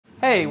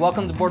Hey,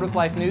 welcome to Board with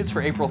Life News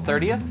for April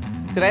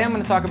 30th. Today I'm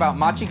going to talk about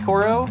Machi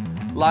Koro,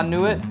 La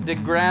Nuit de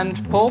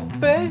Grande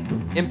Pulpe,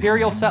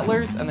 Imperial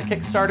Settlers, and the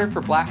Kickstarter for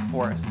Black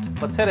Forest.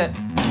 Let's hit it.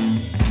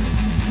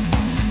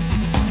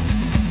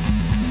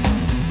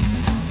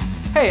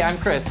 Hey, I'm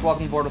Chris.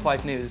 Welcome to Board with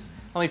Life News.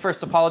 Let me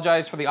first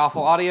apologize for the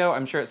awful audio.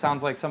 I'm sure it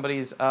sounds like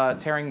somebody's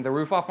tearing the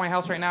roof off my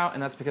house right now,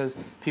 and that's because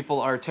people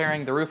are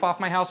tearing the roof off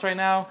my house right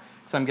now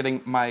because I'm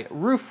getting my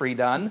roof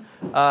redone.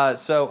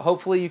 So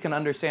hopefully you can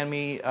understand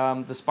me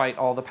despite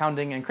all the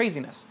pounding and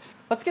craziness.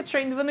 Let's get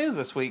straight into the news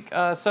this week.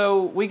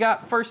 So we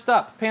got first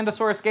up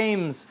Pandasaurus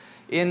Games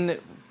in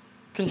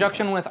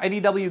conjunction with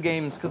IDW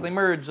Games because they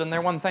merged and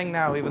they're one thing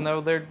now, even though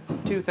they're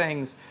two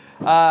things.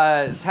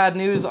 It's had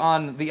news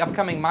on the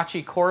upcoming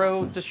Machi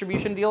Koro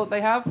distribution deal that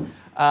they have.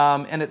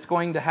 And it's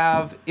going to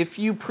have, if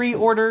you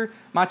pre-order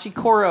Machi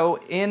Koro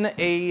in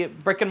a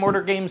brick and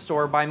mortar game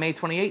store by May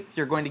 28th,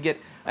 you're going to get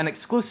an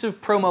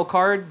exclusive promo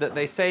card that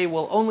they say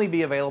will only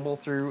be available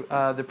through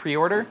the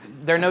pre-order.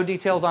 There are no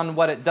details on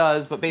what it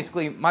does, but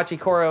basically Machi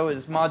Koro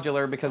is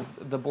modular because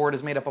the board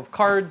is made up of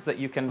cards that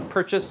you can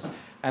purchase,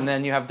 and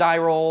then you have die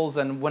rolls,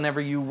 and whenever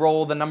you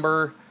roll the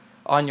number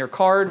on your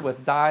card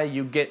with die,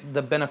 you get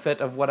the benefit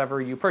of whatever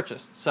you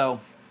purchased. So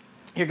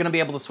you're going to be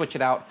able to switch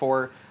it out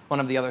for one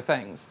of the other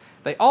things.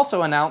 They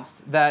also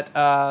announced that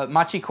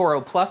Machi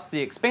Koro Plus, the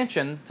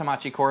expansion to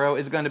Machi Koro,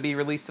 is going to be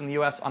released in the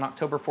US on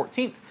October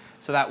 14th.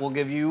 So that will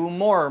give you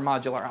more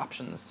modular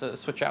options to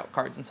switch out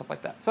cards and stuff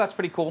like that. So that's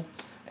pretty cool.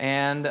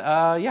 And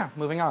yeah,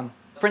 moving on.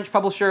 French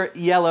publisher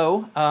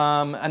Yellow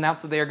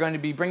announced that they are going to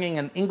be bringing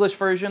an English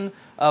version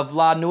of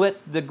La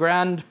Nuit de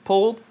Grande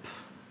Pulpe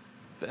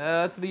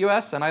to the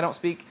US, and I don't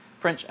speak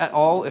French at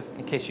all,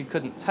 in case you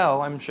couldn't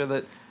tell. I'm sure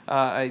that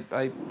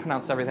I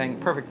pronounced everything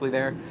perfectly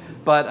there.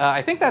 But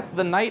I think that's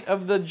The Night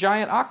of the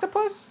Giant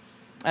Octopus,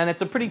 and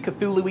it's a pretty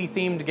Cthulhu-y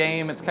themed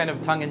game. It's kind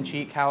of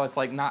tongue-in-cheek how it's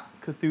like not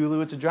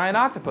Cthulhu, it's a giant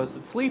octopus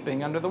that's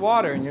sleeping under the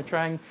water, and you're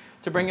trying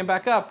to bring him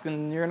back up,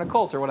 and you're in a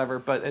cult or whatever,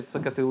 but it's a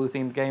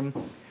Cthulhu-themed game.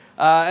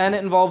 And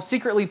it involves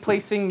secretly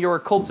placing your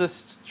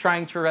cultists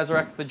trying to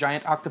resurrect the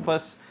giant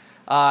octopus,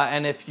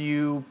 and if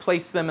you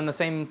place them in the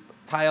same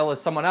tile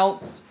as someone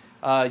else,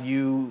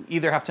 you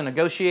either have to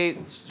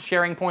negotiate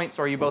sharing points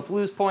or you both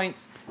lose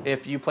points.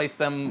 If you place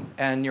them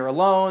and you're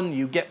alone,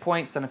 you get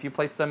points, and if you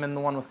place them in the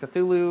one with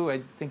Cthulhu,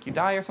 I think you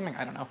die or something,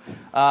 I don't know.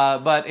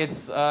 But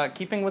it's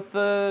keeping with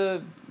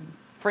the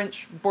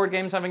French board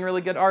games having really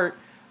good art,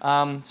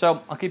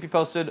 so I'll keep you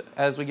posted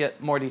as we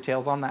get more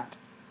details on that.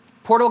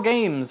 Portal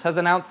Games has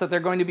announced that they're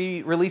going to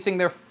be releasing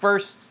their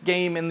first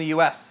game in the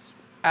US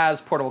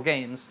as Portal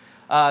Games.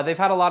 They've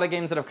had a lot of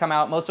games that have come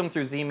out, most of them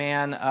through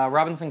Z-Man,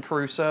 Robinson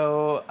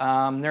Crusoe,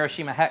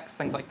 Neuroshima Hex,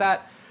 things like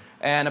that.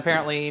 And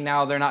apparently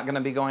now they're not going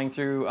to be going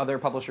through other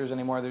publishers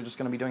anymore, they're just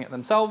going to be doing it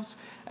themselves.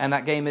 And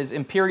that game is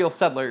Imperial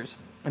Settlers.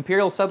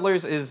 Imperial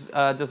Settlers is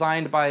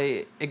designed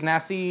by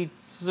Ignacy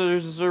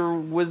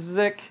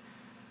Czerwizik.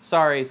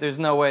 Sorry, there's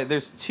no way,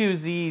 there's two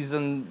Z's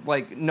and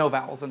like no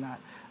vowels in that.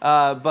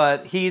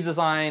 But he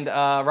designed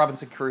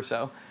Robinson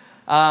Crusoe.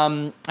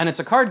 And it's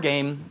a card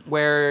game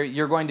where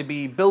you're going to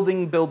be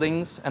building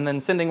buildings and then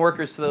sending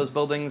workers to those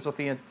buildings with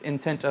the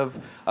intent of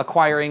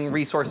acquiring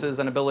resources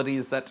and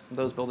abilities that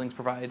those buildings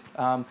provide.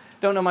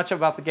 Don't know much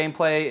about the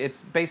gameplay. It's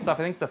based off,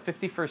 I think, the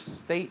 51st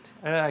State.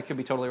 I could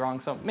be totally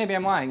wrong, so maybe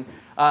I'm lying.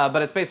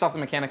 But it's based off the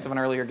mechanics of an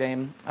earlier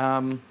game.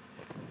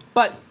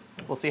 But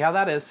we'll see how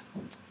that is.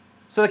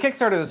 So the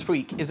Kickstarter this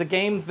week is a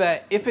game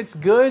that, if it's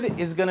good,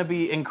 is going to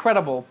be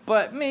incredible.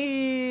 But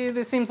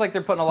it seems like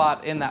they're putting a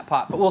lot in that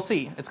pot. But we'll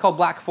see. It's called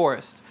Black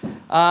Forest.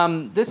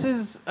 This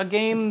is a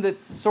game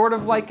that's sort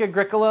of like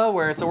Agricola,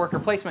 where it's a worker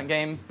placement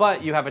game,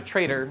 but you have a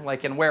trader,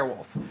 like in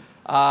Werewolf.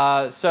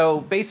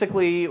 So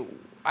basically,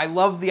 I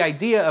love the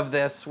idea of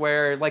this,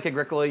 where, like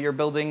Agricola, you're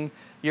building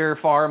your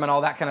farm and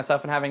all that kind of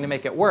stuff and having to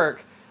make it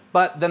work.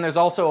 But then there's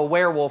also a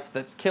werewolf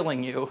that's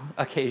killing you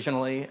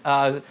occasionally.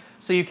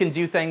 So you can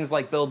do things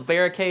like build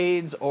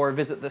barricades or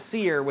visit the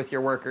seer with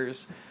your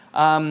workers.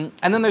 And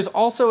then there's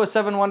also a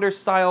Seven Wonders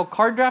style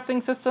card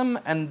drafting system,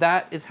 and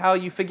that is how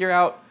you figure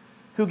out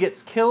who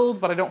gets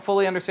killed, but I don't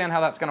fully understand how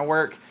that's going to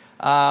work.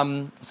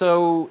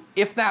 So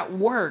if that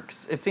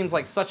works, it seems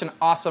like such an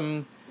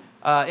awesome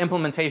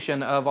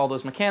implementation of all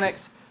those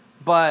mechanics,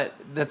 but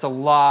that's a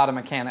lot of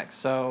mechanics.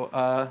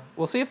 So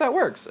we'll see if that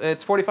works.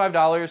 It's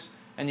 $45.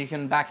 And you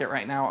can back it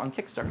right now on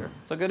Kickstarter.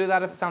 So go do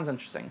that if it sounds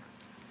interesting.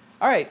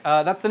 All right,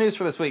 that's the news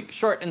for this week.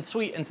 Short and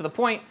sweet and to the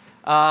point.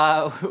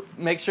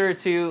 Make sure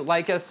to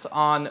like us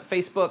on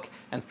Facebook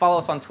and follow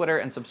us on Twitter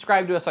and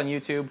subscribe to us on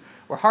YouTube.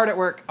 We're hard at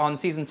work on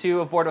Season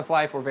 2 of Board with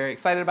Life. We're very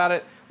excited about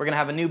it. We're going to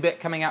have a new bit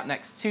coming out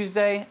next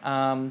Tuesday.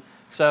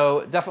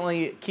 So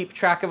definitely keep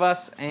track of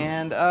us,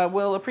 and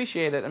we'll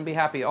appreciate it and be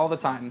happy all the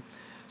time.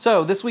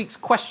 So this week's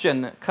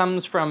question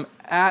comes from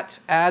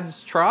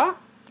 @AdsTra,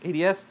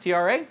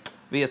 ADSTRA,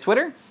 via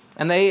Twitter,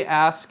 and they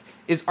ask,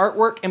 is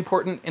artwork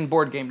important in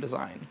board game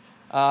design?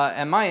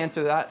 And my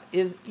answer to that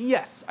is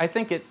yes. I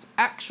think it's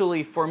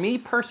actually, for me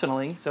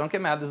personally, so don't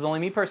get mad, this is only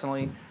me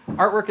personally,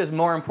 artwork is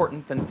more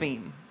important than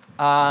theme.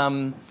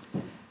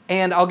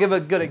 And I'll give a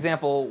good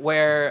example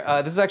where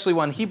this is actually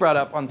one he brought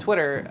up on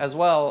Twitter as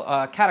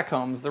well,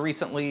 Catacombs, the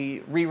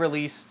recently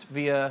re-released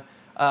via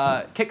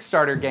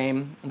Kickstarter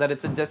game, that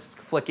it's a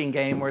disc flicking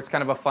game where it's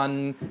kind of a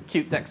fun,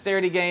 cute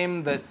dexterity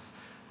game that's,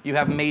 you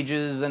have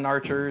mages and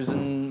archers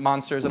and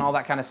monsters and all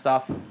that kind of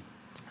stuff.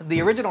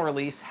 The original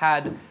release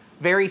had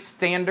very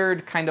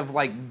standard kind of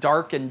like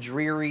dark and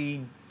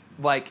dreary,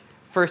 like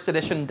first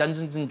edition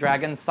Dungeons and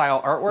Dragons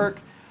style artwork,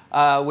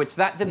 which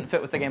that didn't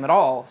fit with the game at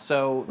all.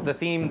 So the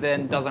theme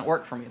then doesn't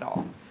work for me at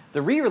all.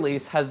 The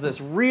re-release has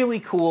this really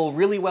cool,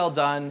 really well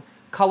done,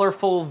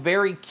 colorful,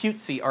 very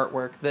cutesy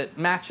artwork that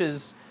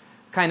matches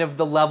kind of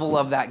the level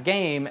of that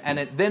game, and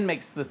it then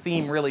makes the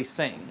theme really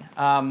sing.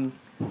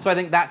 So I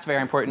think that's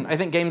very important. I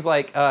think games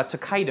like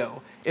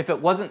Tokaido, if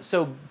it wasn't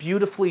so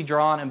beautifully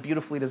drawn and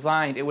beautifully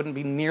designed, it wouldn't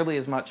be nearly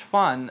as much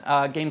fun.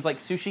 Games like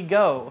Sushi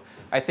Go,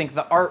 I think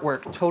the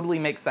artwork totally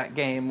makes that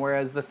game,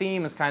 whereas the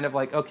theme is kind of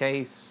like,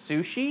 okay,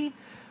 sushi,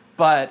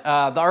 but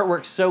the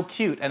artwork's so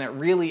cute and it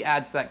really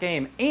adds to that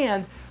game.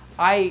 And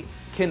I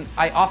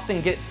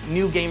often get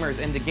new gamers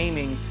into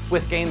gaming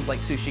with games like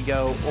Sushi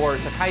Go or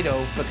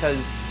Tokaido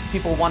because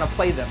people want to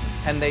play them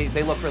and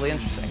they look really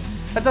interesting.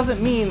 That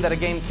doesn't mean that a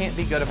game can't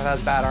be good if it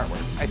has bad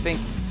artwork. I think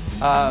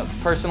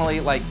personally,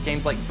 like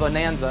games like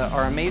Bonanza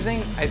are amazing.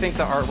 I think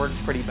the artwork's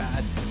pretty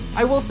bad.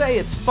 I will say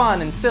it's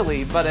fun and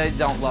silly, but I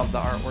don't love the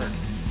artwork.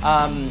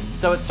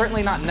 So it's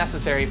certainly not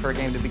necessary for a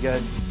game to be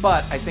good,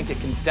 but I think it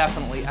can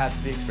definitely add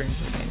to the experience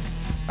of the game.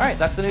 All right,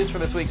 that's the news for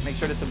this week. Make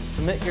sure to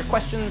submit your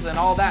questions and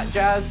all that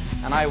jazz,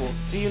 and I will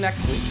see you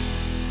next week.